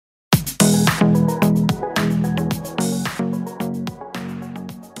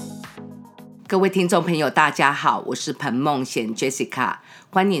各位听众朋友大家好，我是彭梦贤 Jessica，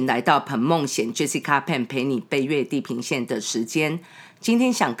 欢迎来到彭梦贤 Jessica Pen 陪你飞越地平线的时间。今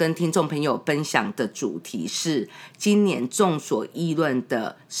天想跟听众朋友分享的主题是今年众所议论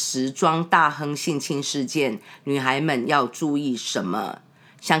的时装大亨性侵事件，女孩们要注意什么？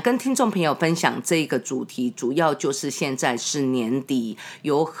想跟听众朋友分享这个主题，主要就是现在是年底，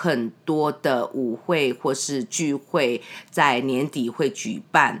有很多的舞会或是聚会在年底会举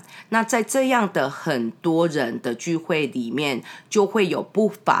办。那在这样的很多人的聚会里面，就会有不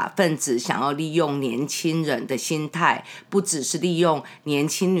法分子想要利用年轻人的心态，不只是利用年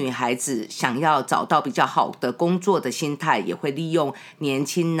轻女孩子想要找到比较好的工作的心态，也会利用年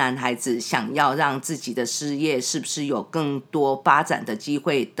轻男孩子想要让自己的事业是不是有更多发展的机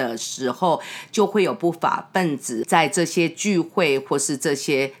会的时候，就会有不法分子在这些聚会或是这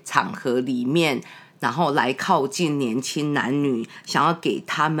些场合里面，然后来靠近年轻男女，想要给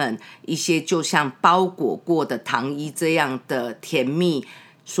他们一些就像包裹过的糖衣这样的甜蜜。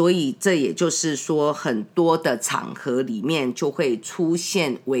所以这也就是说，很多的场合里面就会出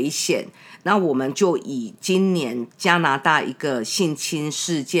现危险。那我们就以今年加拿大一个性侵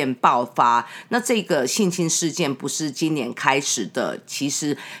事件爆发，那这个性侵事件不是今年开始的，其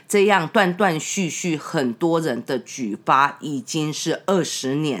实这样断断续续很多人的举发已经是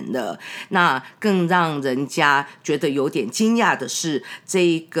20年了。那更让人家觉得有点惊讶的是，这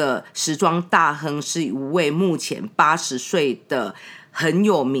一个时装大亨是一位目前80岁的很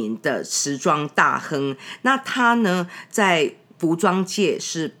有名的时装大亨。那他呢，在服装界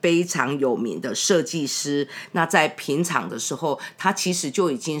是非常有名的设计师，那在平常的时候，他其实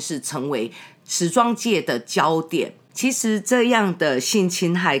就已经是成为时装界的焦点。其实这样的性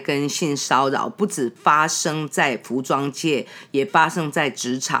侵害跟性骚扰不只发生在服装界，也发生在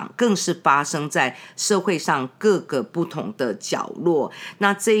职场，更是发生在社会上各个不同的角落。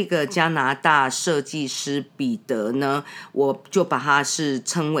那这个加拿大设计师彼得呢，我就把他是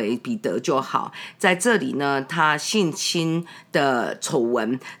称为彼得就好。在这里呢，他性侵的丑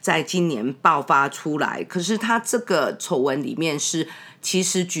闻在今年爆发出来，可是他这个丑闻里面是其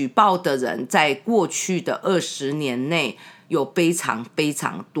实举报的人在过去的20年内有非常非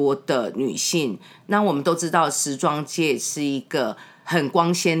常多的女性。那我们都知道时装界是一个很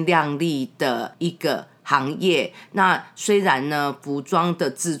光鲜亮丽的一个行业，那虽然呢服装的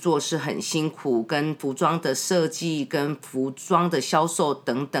制作是很辛苦，跟服装的设计跟服装的销售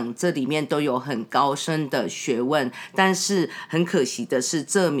等等，这里面都有很高深的学问，但是很可惜的是，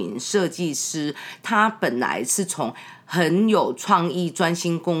这名设计师他本来是从很有创意专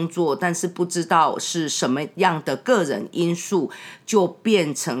心工作，但是不知道是什么样的个人因素，就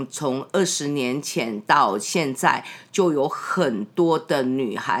变成从20年前到现在就有很多的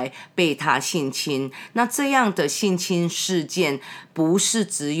女孩被他性侵。那这样的性侵事件不是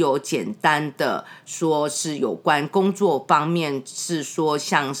只有简单的说是有关工作方面，是说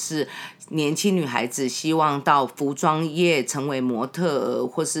像是年轻女孩子希望到服装业成为模特儿，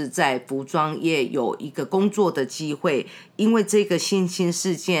或是在服装业有一个工作的机会。因为这个性侵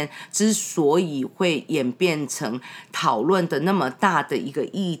事件之所以会演变成讨论的那么大的一个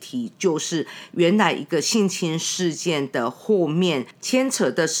议题，就是原来一个性侵事件的后面牵扯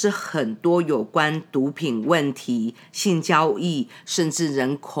的是很多有关毒品问题、性交易，甚至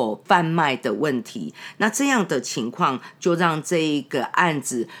人口贩卖的问题。那这样的情况就让这一个案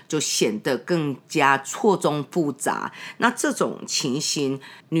子就显得更加错综复杂。那这种情形，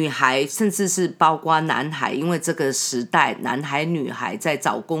女孩甚至是包括男孩，因为这个时代男孩女孩在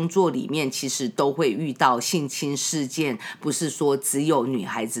找工作里面其实都会遇到性侵事件，不是说只有女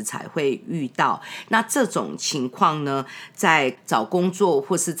孩子才会遇到。那这种情况呢，在找工作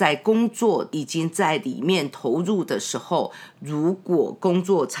或是在工作已经在里面投入的时候，如果工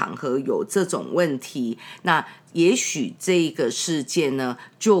作场合有这种问题，那也许这个事件呢，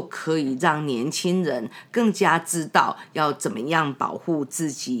就可以让年轻人更加知道要怎么样保护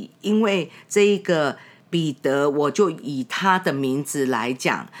自己。因为这一个彼得，我就以他的名字来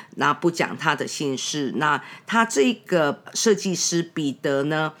讲，那不讲他的姓氏。那他这个设计师彼得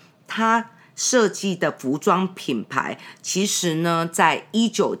呢，他设计的服装品牌，其实呢，在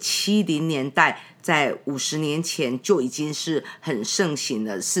1970年代，在50年前就已经是很盛行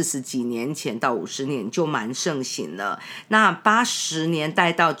了，40几年前到50年就蛮盛行了。那80年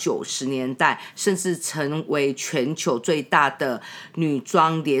代到90年代，甚至成为全球最大的女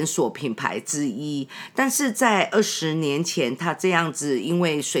装连锁品牌之一。但是在20年前，它这样子，因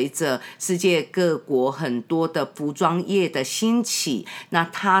为随着世界各国很多的服装业的兴起，那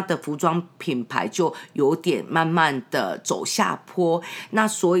它的服装品牌就有点慢慢的走下坡。那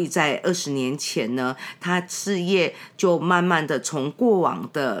所以在20年前呢，他事业就慢慢的从过往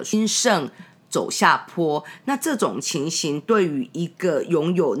的兴盛走下坡。那这种情形对于一个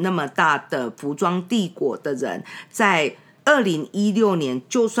拥有那么大的服装帝国的人，在2016年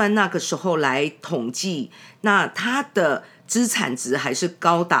就算那个时候来统计，那他的资产值还是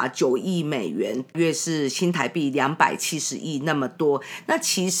高达9亿美元，约是新台币270亿那么多。那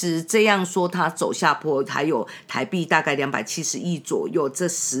其实这样说他走下坡还有台币大概270亿左右，这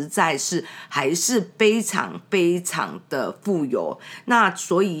实在是还是非常非常的富有。那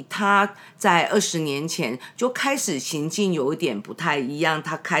所以他在20年前就开始行径有一点不太一样，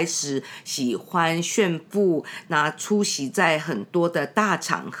他开始喜欢炫富，那出席在很多的大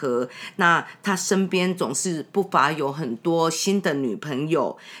场合，那他身边总是不乏有很多新的女朋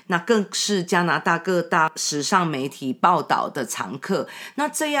友，那更是加拿大各大时尚媒体报道的常客。那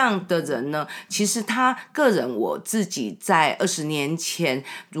这样的人呢，其实他个人我自己在20年前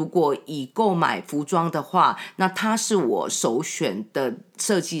如果以购买服装的话，那他是我首选的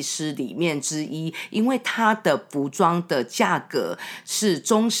设计师里面之一，因为他的服装的价格是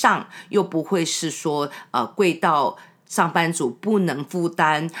中上，又不会是说贵到上班族不能负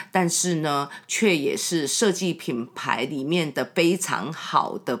担，但是呢却也是设计品牌里面的非常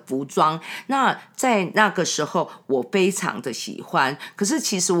好的服装。那在那个时候我非常的喜欢，可是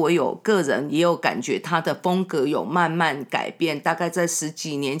其实我个人也有感觉他的风格有慢慢改变，大概在10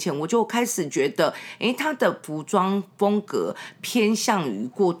几年前我就开始觉得他的服装风格偏向于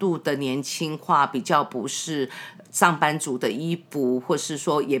过度的年轻化，比较不是上班族的衣服，或是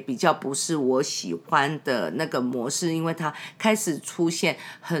说也比较不是我喜欢的那个模式，因为它开始出现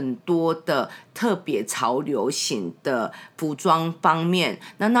很多的特别潮流型的服装方面。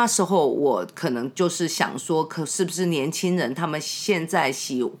那时候我可能就是想说，是不是年轻人他们现在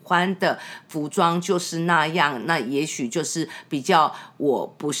喜欢的服装就是那样，那也许就是比较我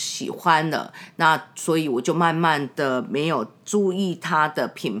不喜欢了，那所以我就慢慢的没有注意它的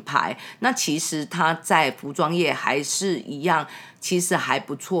品牌。那其实它在服装业还是一样，其实还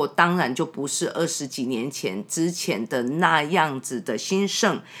不错，当然就不是20几年前之前的那样子的兴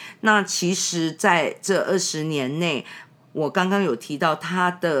盛。那其实在这20年内，我刚刚有提到它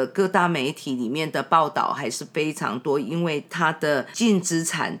的各大媒体里面的报道还是非常多，因为它的净资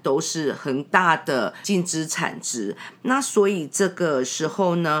产都是很大的净资产值。那所以这个时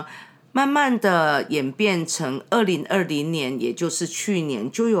候呢，慢慢的演变成2020年，也就是去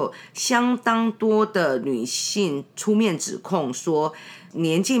年，就有相当多的女性出面指控说，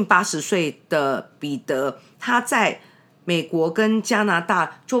年近80岁的彼得，他在美国跟加拿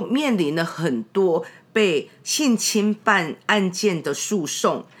大就面临了很多被性侵犯案件的诉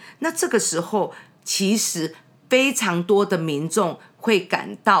讼。那这个时候其实非常多的民众会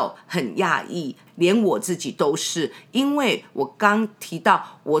感到很讶异，连我自己都是，因为我刚提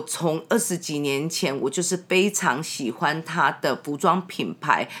到我从20几年前我就是非常喜欢他的服装品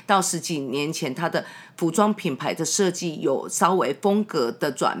牌，到10几年前他的服装品牌的设计有稍微风格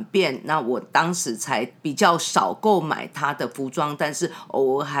的转变，那我当时才比较少购买他的服装，但是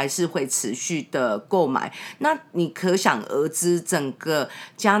偶尔还是会持续的购买。那你可想而知，整个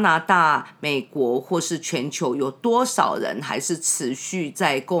加拿大、美国或是全球有多少人还是持续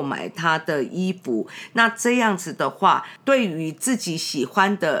在购买他的衣服。那这样子的话，对于自己喜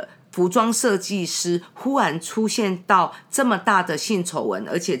欢的服装设计师忽然出现到这么大的性丑闻，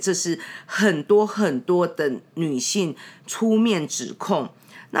而且这是很多很多的女性出面指控，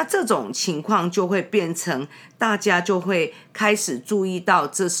那这种情况就会变成大家就会开始注意到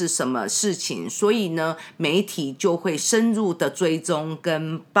这是什么事情，所以呢媒体就会深入的追踪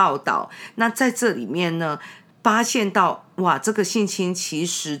跟报道。那在这里面呢发现到，哇，这个性侵其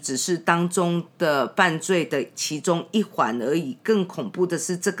实只是当中的犯罪的其中一环而已，更恐怖的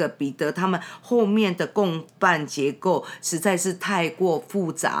是这个彼得他们后面的共犯结构实在是太过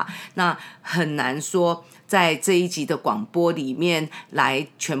复杂，那很难说在这一集的广播里面来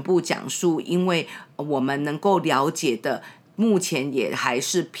全部讲述，因为我们能够了解的目前也还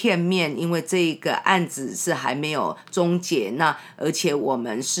是片面，因为这个案子是还没有终结，那而且我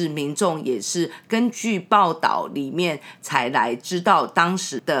们是民众，也是根据报道里面才来知道当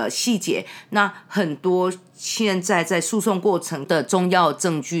时的细节，那很多现在在诉讼过程的重要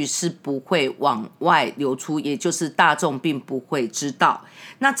证据是不会往外流出，也就是大众并不会知道。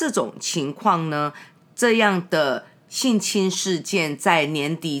那这种情况呢，这样的性侵事件在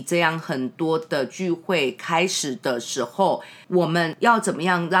年底这样很多的聚会开始的时候，我们要怎么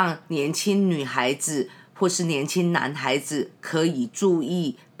样让年轻女孩子或是年轻男孩子可以注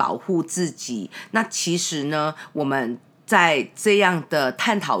意保护自己？那其实呢，我们在这样的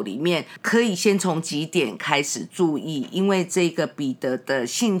探讨里面，可以先从几点开始注意，因为这个彼得的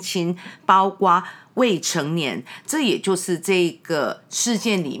性侵包括未成年，这也就是这个事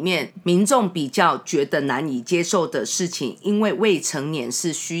件里面民众比较觉得难以接受的事情，因为未成年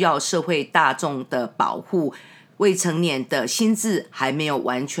是需要社会大众的保护，未成年的心智还没有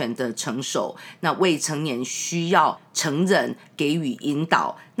完全的成熟，那未成年需要成人给予引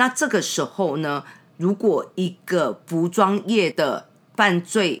导。那这个时候呢，如果一个服装业的犯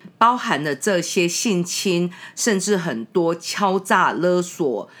罪包含了这些性侵，甚至很多敲诈勒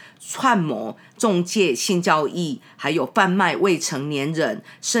索、串谋、中介性交易，还有贩卖未成年人，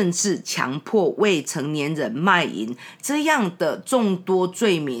甚至强迫未成年人卖淫，这样的众多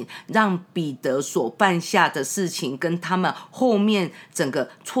罪名，让彼得所犯下的事情跟他们后面整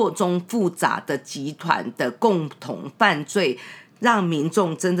个错综复杂的集团的共同犯罪，让民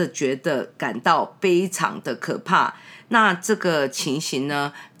众真的觉得感到非常的可怕。那这个情形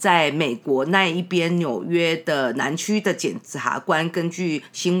呢，在美国那一边纽约的南区的检察官根据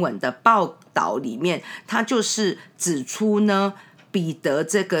新闻的报道里面，他就是指出呢，彼得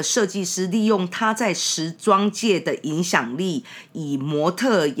这个设计师利用他在时装界的影响力，以模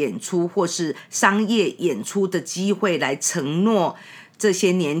特演出或是商业演出的机会来承诺这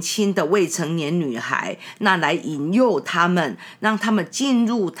些年轻的未成年女孩，那来引诱他们，让他们进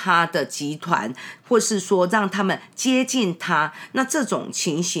入他的集团，或是说让他们接近他。那这种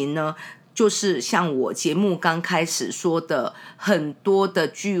情形呢，就是像我节目刚开始说的，很多的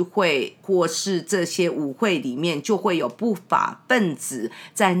聚会或是这些舞会里面，就会有不法分子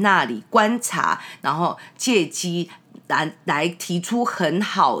在那里观察，然后借机来提出很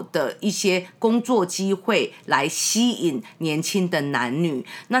好的一些工作机会来吸引年轻的男女。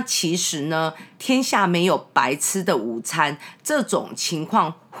那其实呢，天下没有白吃的午餐，这种情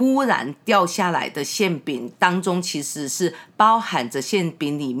况忽然掉下来的馅饼当中，其实是包含着馅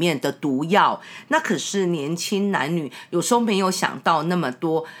饼里面的毒药。那可是年轻男女有时候没有想到那么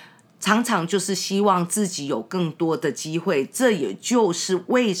多，常常就是希望自己有更多的机会，这也就是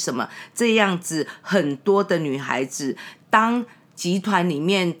为什么这样子很多的女孩子，当集团里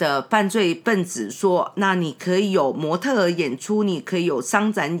面的犯罪分子说，那你可以有模特儿演出，你可以有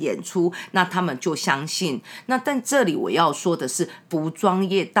商展演出，那他们就相信。那但这里我要说的是，服装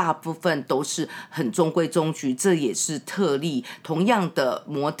业大部分都是很中规中矩，这也是特例。同样的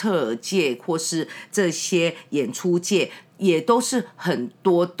模特儿界或是这些演出界，也都是很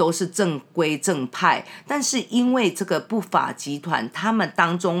多都是正规正派，但是因为这个不法集团，他们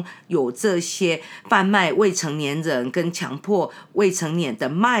当中有这些贩卖未成年人跟强迫未成年的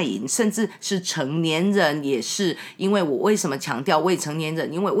卖淫，甚至是成年人也是。因为我为什么强调未成年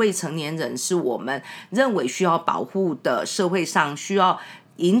人？因为未成年人是我们认为需要保护的，社会上需要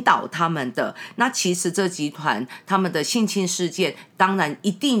引导他们的。那其实这集团他们的性侵事件，当然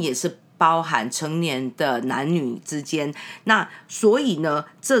一定也是包含成年的男女之间。那所以呢，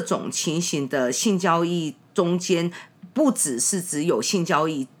这种情形的性交易中间，不只是只有性交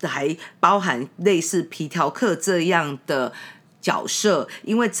易，还包含类似皮条客这样的角色，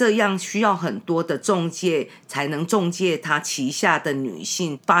因为这样需要很多的中介才能中介他旗下的女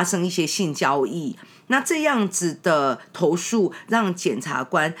性发生一些性交易。那这样子的投诉让检察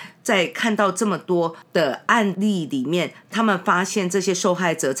官在看到这么多的案例里面，他们发现这些受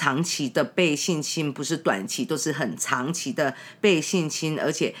害者长期的被性侵，不是短期，都是很长期的被性侵，而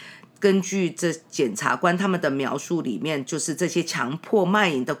且根据这检察官他们的描述里面，就是这些强迫卖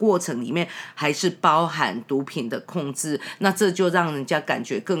淫的过程里面还是包含毒品的控制。那这就让人家感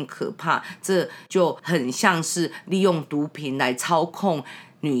觉更可怕，这就很像是利用毒品来操控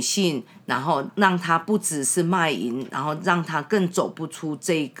女性，然后让她不只是卖淫，然后让她更走不出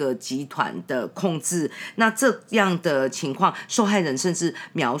这个集团的控制。那这样的情况，受害人甚至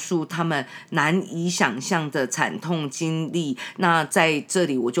描述他们难以想象的惨痛经历。那在这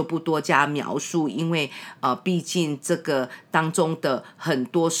里我就不多加描述，因为毕竟这个当中的很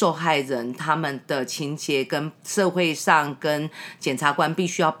多受害人，他们的情节跟社会上跟检察官必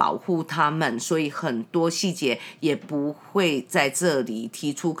须要保护他们，所以很多细节也不会在这里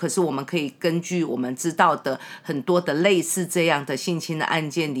提出。可是我们可以根据我们知道的很多的类似这样的性侵的案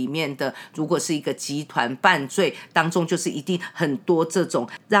件里面的，如果是一个集团犯罪当中，就是一定很多这种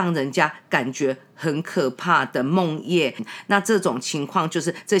让人家感觉很可怕的梦魇。那这种情况就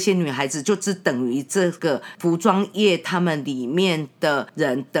是这些女孩子就只等于这个服装业他们里面的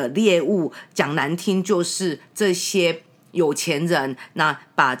人的猎物，讲难听就是这些有钱人，那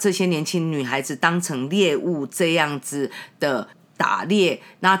把这些年轻女孩子当成猎物这样子的打猎，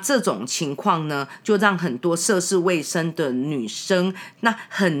那这种情况呢，就让很多涉世未深的女生那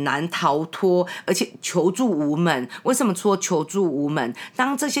很难逃脱，而且求助无门。为什么说求助无门？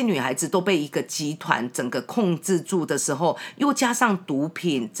当这些女孩子都被一个集团整个控制住的时候，又加上毒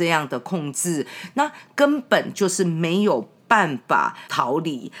品这样的控制，那根本就是没有办法逃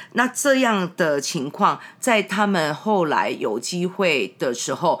离。那这样的情况在他们后来有机会的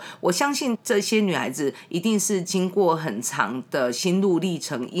时候，我相信这些女孩子一定是经过很长的心路历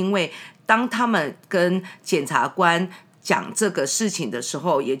程，因为当他们跟检察官讲这个事情的时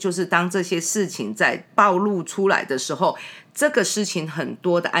候，也就是当这些事情在暴露出来的时候，这个事情很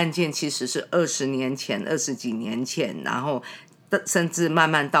多的案件其实是20年前20几年前，然后甚至慢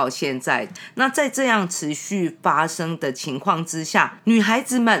慢到现在。那在这样持续发生的情况之下，女孩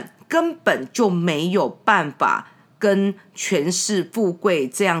子们根本就没有办法跟权势富贵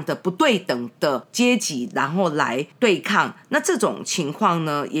这样的不对等的阶级然后来对抗。那这种情况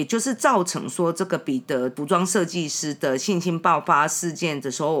呢，也就是造成说这个彼得服装设计师的性侵爆发事件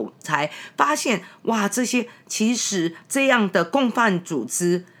的时候，才发现哇，这些其实这样的共犯组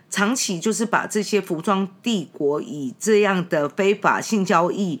织长期就是把这些服装帝国以这样的非法性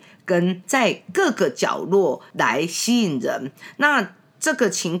交易跟在各个角落来吸引人。那这个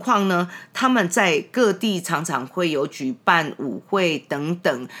情况呢，他们在各地常常会有举办舞会等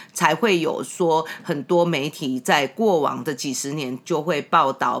等，才会有说很多媒体在过往的几十年就会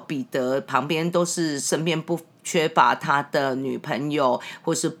报道彼得旁边都是身边不缺乏他的女朋友，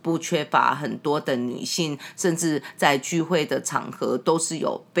或是不缺乏很多的女性，甚至在聚会的场合都是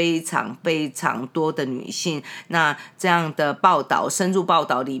有非常非常多的女性。那这样的报道，深入报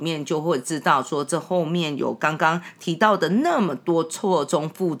道里面就会知道说，这后面有刚刚提到的那么多错综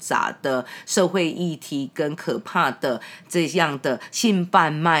复杂的社会议题跟可怕的这样的性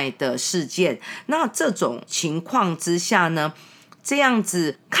贩卖的事件。那这种情况之下呢，这样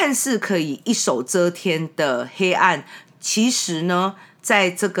子看似可以一手遮天的黑暗，其实呢，在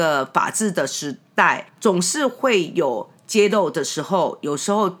这个法治的时代，总是会有揭露的时候，有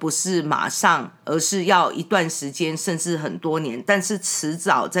时候不是马上，而是要一段时间，甚至很多年，但是迟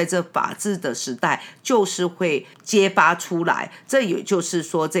早在这法治的时代，就是会揭发出来。这也就是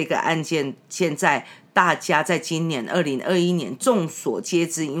说，这个案件现在大家在今年2021年众所皆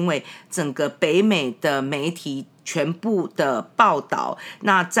知，因为整个北美的媒体全部的报道，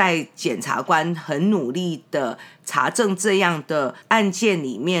那在检察官很努力的查证这样的案件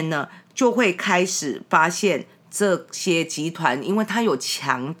里面呢，就会开始发现这些集团，因为它有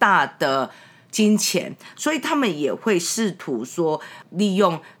强大的金钱，所以他们也会试图说利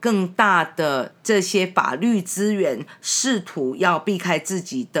用更大的这些法律资源，试图要避开自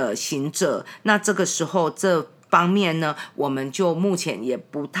己的刑责。那这个时候这方面呢，我们就目前也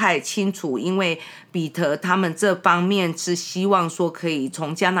不太清楚，因为彼得他们这方面是希望说可以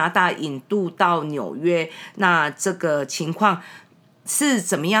从加拿大引渡到纽约，那这个情况是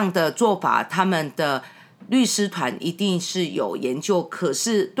怎么样的做法，他们的律师团一定是有研究，可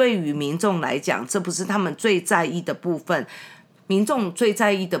是对于民众来讲，这不是他们最在意的部分。民众最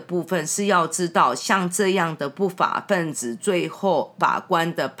在意的部分是要知道，像这样的不法分子最后法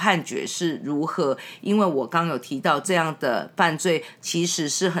官的判决是如何，因为我刚有提到这样的犯罪其实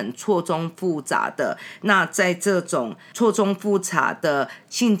是很错综复杂的。那在这种错综复杂的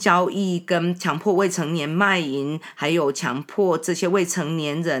性交易跟强迫未成年卖淫，还有强迫这些未成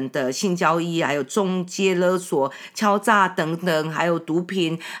年人的性交易，还有中介勒索、敲诈等等，还有毒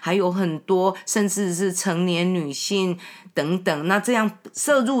品，还有很多甚至是成年女性等等，那这样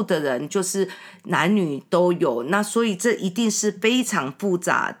涉入的人就是男女都有，那所以这一定是非常复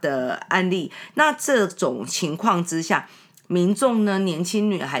杂的案例。那这种情况之下，民众呢，年轻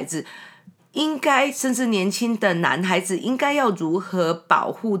女孩子应该，甚至年轻的男孩子应该要如何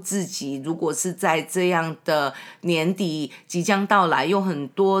保护自己？如果是在这样的年底即将到来，有很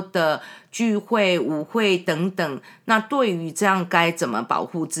多的聚会、舞会等等，那对于这样该怎么保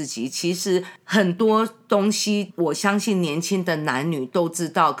护自己？其实很多东西，我相信年轻的男女都知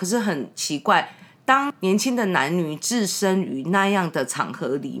道，可是很奇怪，当年轻的男女置身于那样的场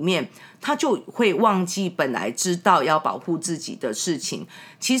合里面，他就会忘记本来知道要保护自己的事情。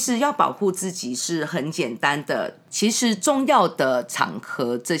其实要保护自己是很简单的，其实重要的场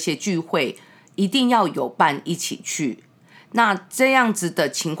合，这些聚会一定要有伴一起去。那这样子的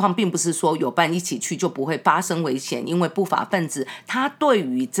情况并不是说有伴一起去就不会发生危险，因为不法分子他对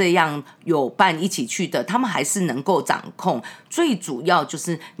于这样有伴一起去的，他们还是能够掌控。最主要就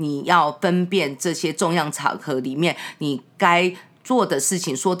是你要分辨这些重要场合里面你该做的事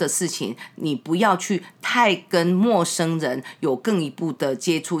情、说的事情，你不要去太跟陌生人有更一步的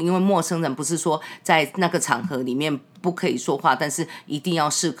接触，因为陌生人不是说在那个场合里面不可以说话，但是一定要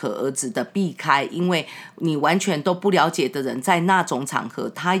适可而止的避开，因为你完全都不了解的人，在那种场合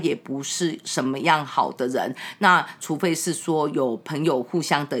他也不是什么样好的人。那除非是说有朋友互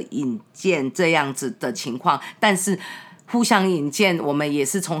相的引荐这样子的情况，但是互相引荐，我们也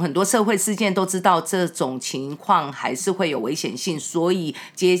是从很多社会事件都知道这种情况还是会有危险性，所以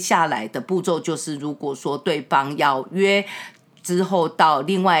接下来的步骤就是，如果说对方要约之后到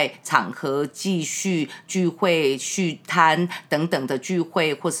另外场合继续聚会、续摊等等的聚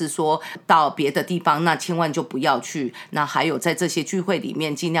会，或是说到别的地方，那千万就不要去。那还有在这些聚会里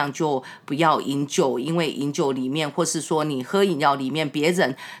面，尽量就不要饮酒，因为饮酒里面，或是说你喝饮料里面，别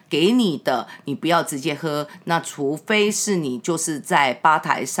人给你的，你不要直接喝。那除非是你就是在吧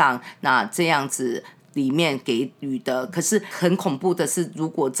台上，那这样子里面给予的。可是很恐怖的是，如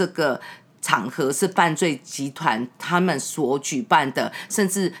果这个场合是犯罪集团他们所举办的，甚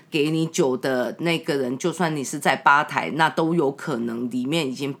至给你酒的那个人，就算你是在吧台，那都有可能里面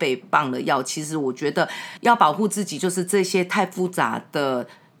已经被放了药。其实我觉得要保护自己，就是这些太复杂的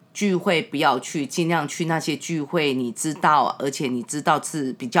聚会不要去，尽量去那些聚会你知道，而且你知道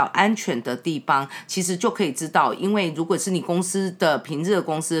是比较安全的地方，其实就可以知道。因为如果是你公司的平日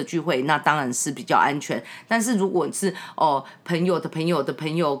公司的聚会，那当然是比较安全。但是如果是朋友的朋友的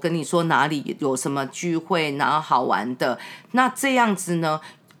朋友跟你说哪里有什么聚会，然后好玩的，那这样子呢，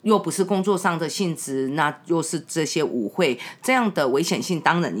又不是工作上的性质，那又是这些舞会，这样的危险性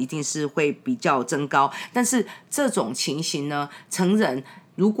当然一定是会比较增高。但是这种情形呢，成人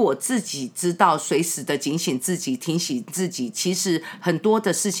如果自己知道随时的警醒自己、提醒自己，其实很多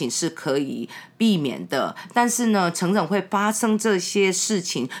的事情是可以避免的。但是呢，成人会发生这些事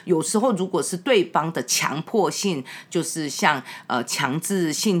情，有时候如果是对方的强迫性，就是像强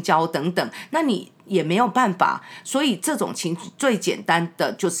制性交等等，那你也没有办法。所以这种情最简单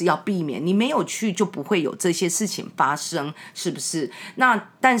的就是要避免，你没有去就不会有这些事情发生，是不是？那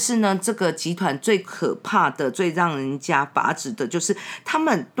但是呢，这个集团最可怕的、最让人家发指的就是他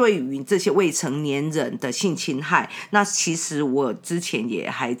们对于这些未成年人的性侵害。那其实我之前也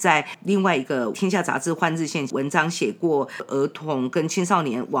还在另外一个天下杂志换日线文章写过儿童跟青少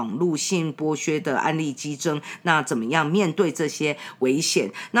年网络性剥削的案例激增，那怎么样面对这些危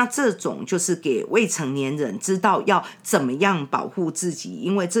险？那这种就是给未成年人知道要怎么样保护自己，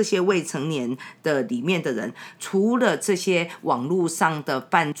因为这些未成年的里面的人，除了这些网络上的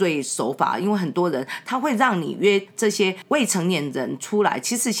犯罪手法，因为很多人他会让你约这些未成年人出来，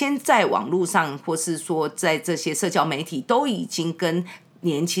其实现在网络上或是说在这些社交媒体都已经跟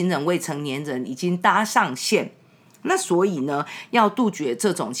年轻人、未成年人已经搭上线。那所以呢，要杜绝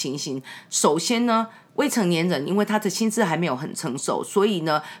这种情形，首先呢，未成年人因为他的心智还没有很成熟，所以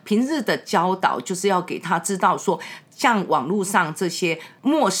呢，平日的教导就是要给他知道说，像网络上这些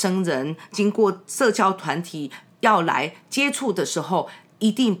陌生人经过社交团体要来接触的时候，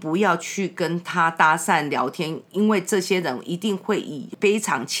一定不要去跟他搭讪聊天，因为这些人一定会以非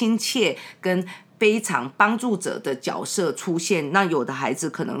常亲切跟非常帮助者的角色出现。那有的孩子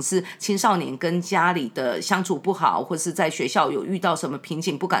可能是青少年跟家里的相处不好，或是在学校有遇到什么瓶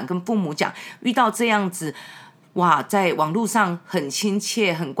颈不敢跟父母讲，遇到这样子哇，在网络上很亲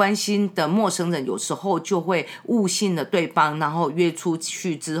切很关心的陌生人，有时候就会误信了对方，然后约出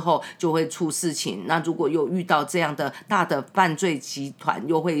去之后就会出事情。那如果又遇到这样的大的犯罪集团，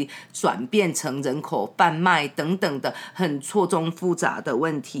又会转变成人口贩卖等等的很错综复杂的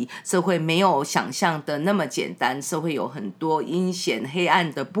问题。社会没有想象的那么简单，社会有很多阴险黑暗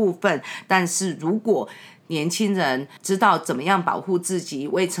的部分，但是如果年轻人知道怎么样保护自己，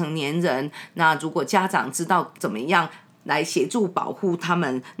未成年人，那如果家长知道怎么样来协助保护他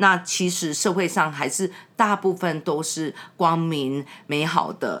们，那其实社会上还是大部分都是光明美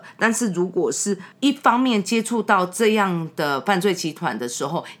好的。但是如果是一方面接触到这样的犯罪集团的时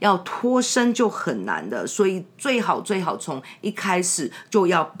候，要脱身就很难了。所以最好从一开始就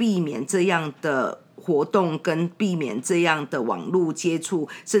要避免这样的活动，跟避免这样的网络接触，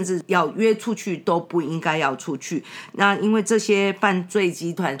甚至要约出去都不应该要出去。那因为这些犯罪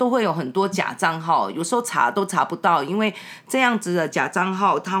集团都会有很多假账号，有时候查都查不到，因为这样子的假账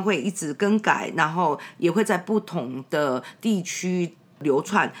号它会一直更改，然后也会在不同的地区流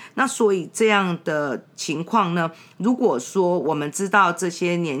窜。那所以这样的情况呢，如果说我们知道这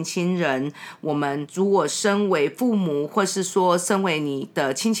些年轻人，我们如果身为父母，或是说身为你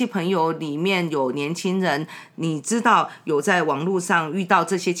的亲戚朋友里面有年轻人，你知道有在网络上遇到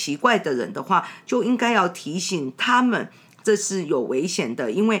这些奇怪的人的话，就应该要提醒他们这是有危险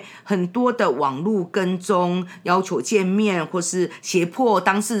的，因为很多的网络跟踪、要求见面或是胁迫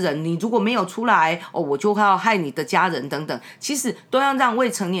当事人，你如果没有出来我就要害你的家人等等，其实都要让未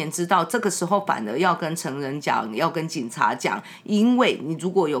成年知道，这个时候反而要跟成人讲，要跟警察讲，因为你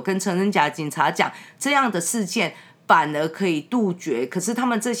如果有跟成人讲、警察讲，这样的事件反而可以杜绝。可是他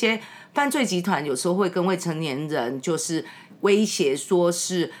们这些犯罪集团有时候会跟未成年人就是威胁说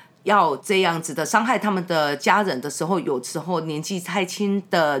是要这样子的伤害他们的家人的时候，有时候年纪太轻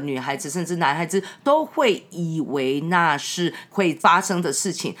的女孩子甚至男孩子都会以为那是会发生的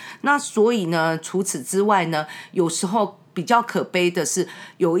事情。那所以呢，除此之外呢，有时候比较可悲的是，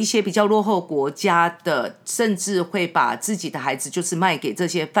有一些比较落后国家的甚至会把自己的孩子就是卖给这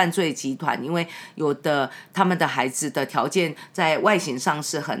些犯罪集团，因为有的他们的孩子的条件在外形上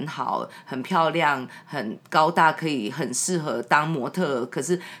是很好、很漂亮、很高大，可以很适合当模特，可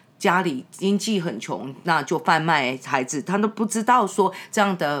是家里经济很穷，那就贩卖孩子，他都不知道说这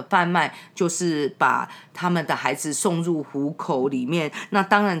样的贩卖就是把他们的孩子送入虎口里面。那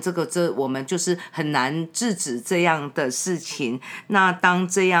当然这我们就是很难制止这样的事情。那当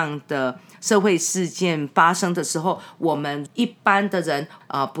这样的社会事件发生的时候，我们一般的人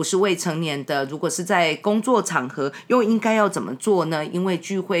不是未成年的，如果是在工作场合又应该要怎么做呢？因为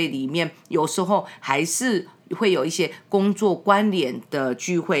聚会里面有时候还是会有一些工作关联的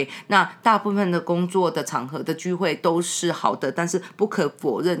聚会，那大部分的工作的场合的聚会都是好的，但是不可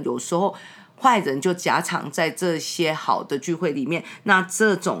否认有时候坏人就夹藏在这些好的聚会里面。那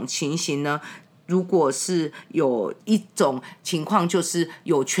这种情形呢，如果是有一种情况，就是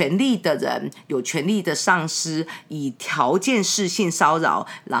有权力的人、有权力的上司以条件式性骚扰，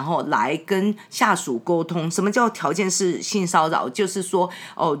然后来跟下属沟通。什么叫条件式性骚扰？就是说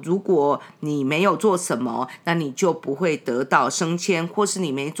如果你没有做什么，那你就不会得到升迁，或是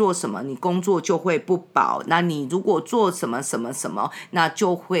你没做什么，你工作就会不保。那你如果做什么什么什么，那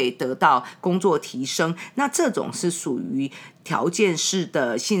就会得到工作提升。那这种是属于条件式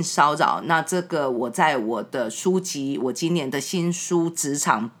的性骚扰。那这个我在我的书籍，我今年的新书《职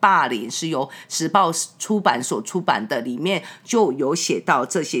场霸凌》是由时报出版所出版的，里面就有写到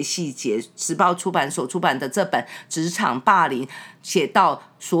这些细节。时报出版所出版的这本《职场霸凌》写到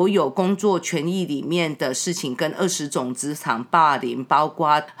所有工作权益里面的事情，跟20种职场霸凌，包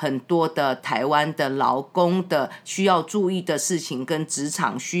括很多的台湾的劳工的需要注意的事情，跟职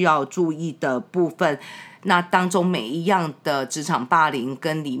场需要注意的部分。那当中每一样的职场霸凌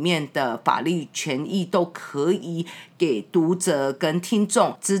跟里面的法律权益都可以给读者跟听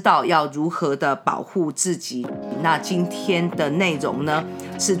众知道要如何的保护自己。那今天的内容呢，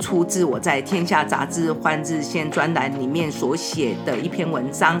是出自我在天下杂志换日线专栏里面所写的一篇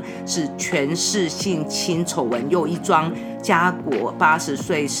文章，是权势性侵丑闻又一桩，家国80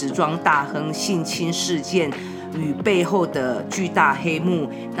岁时装大亨性侵事件与背后的巨大黑幕。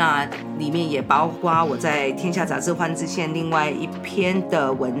那里面也包括我在天下杂志换日线另外一篇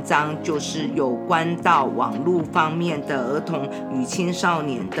的文章，就是有关到网络方面的儿童与青少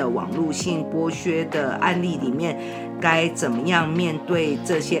年的网络性剥削的案例里面，该怎么样面对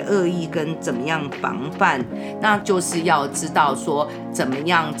这些恶意跟怎么样防范。那就是要知道说怎么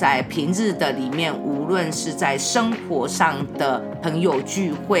样在平日的里面，无论是在生活上的朋友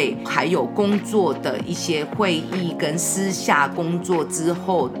聚会，还有工作的一些会议跟私下工作之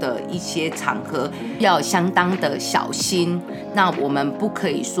后的一些场合，要相当的小心。那我们不可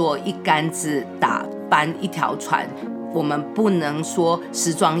以说一竿子打翻一条船，我们不能说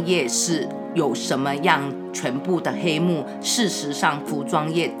时装业是有什么样全部的黑幕，事实上服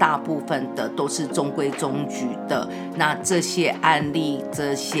装业大部分的都是中规中矩的。那这些案例，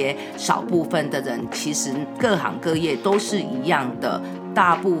这些少部分的人，其实各行各业都是一样的，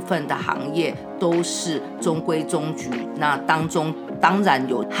大部分的行业都是中规中矩。那当中当然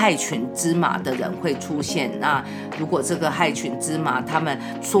有害群之马的人会出现，那如果这个害群之马他们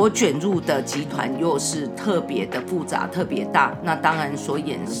所卷入的集团又是特别的复杂、特别大，那当然所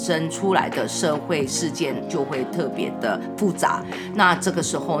衍生出来的社会事件就会特别的复杂。那这个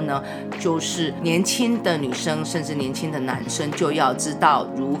时候呢，就是年轻的女生甚至年轻的男生就要知道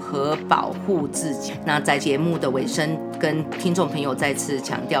如何保护自己。那在节目的尾声，跟听众朋友再次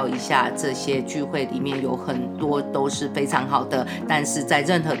强调一下，这些聚会里面有很多都是非常好的，但是在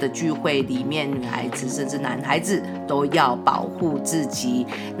任何的聚会里面，女孩子甚至男孩子都要保护自己。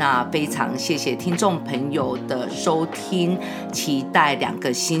那非常谢谢听众朋友的收听，期待2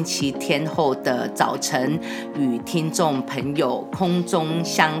个星期天后的早晨与听众朋友空中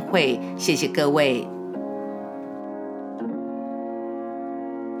相会，谢谢各位。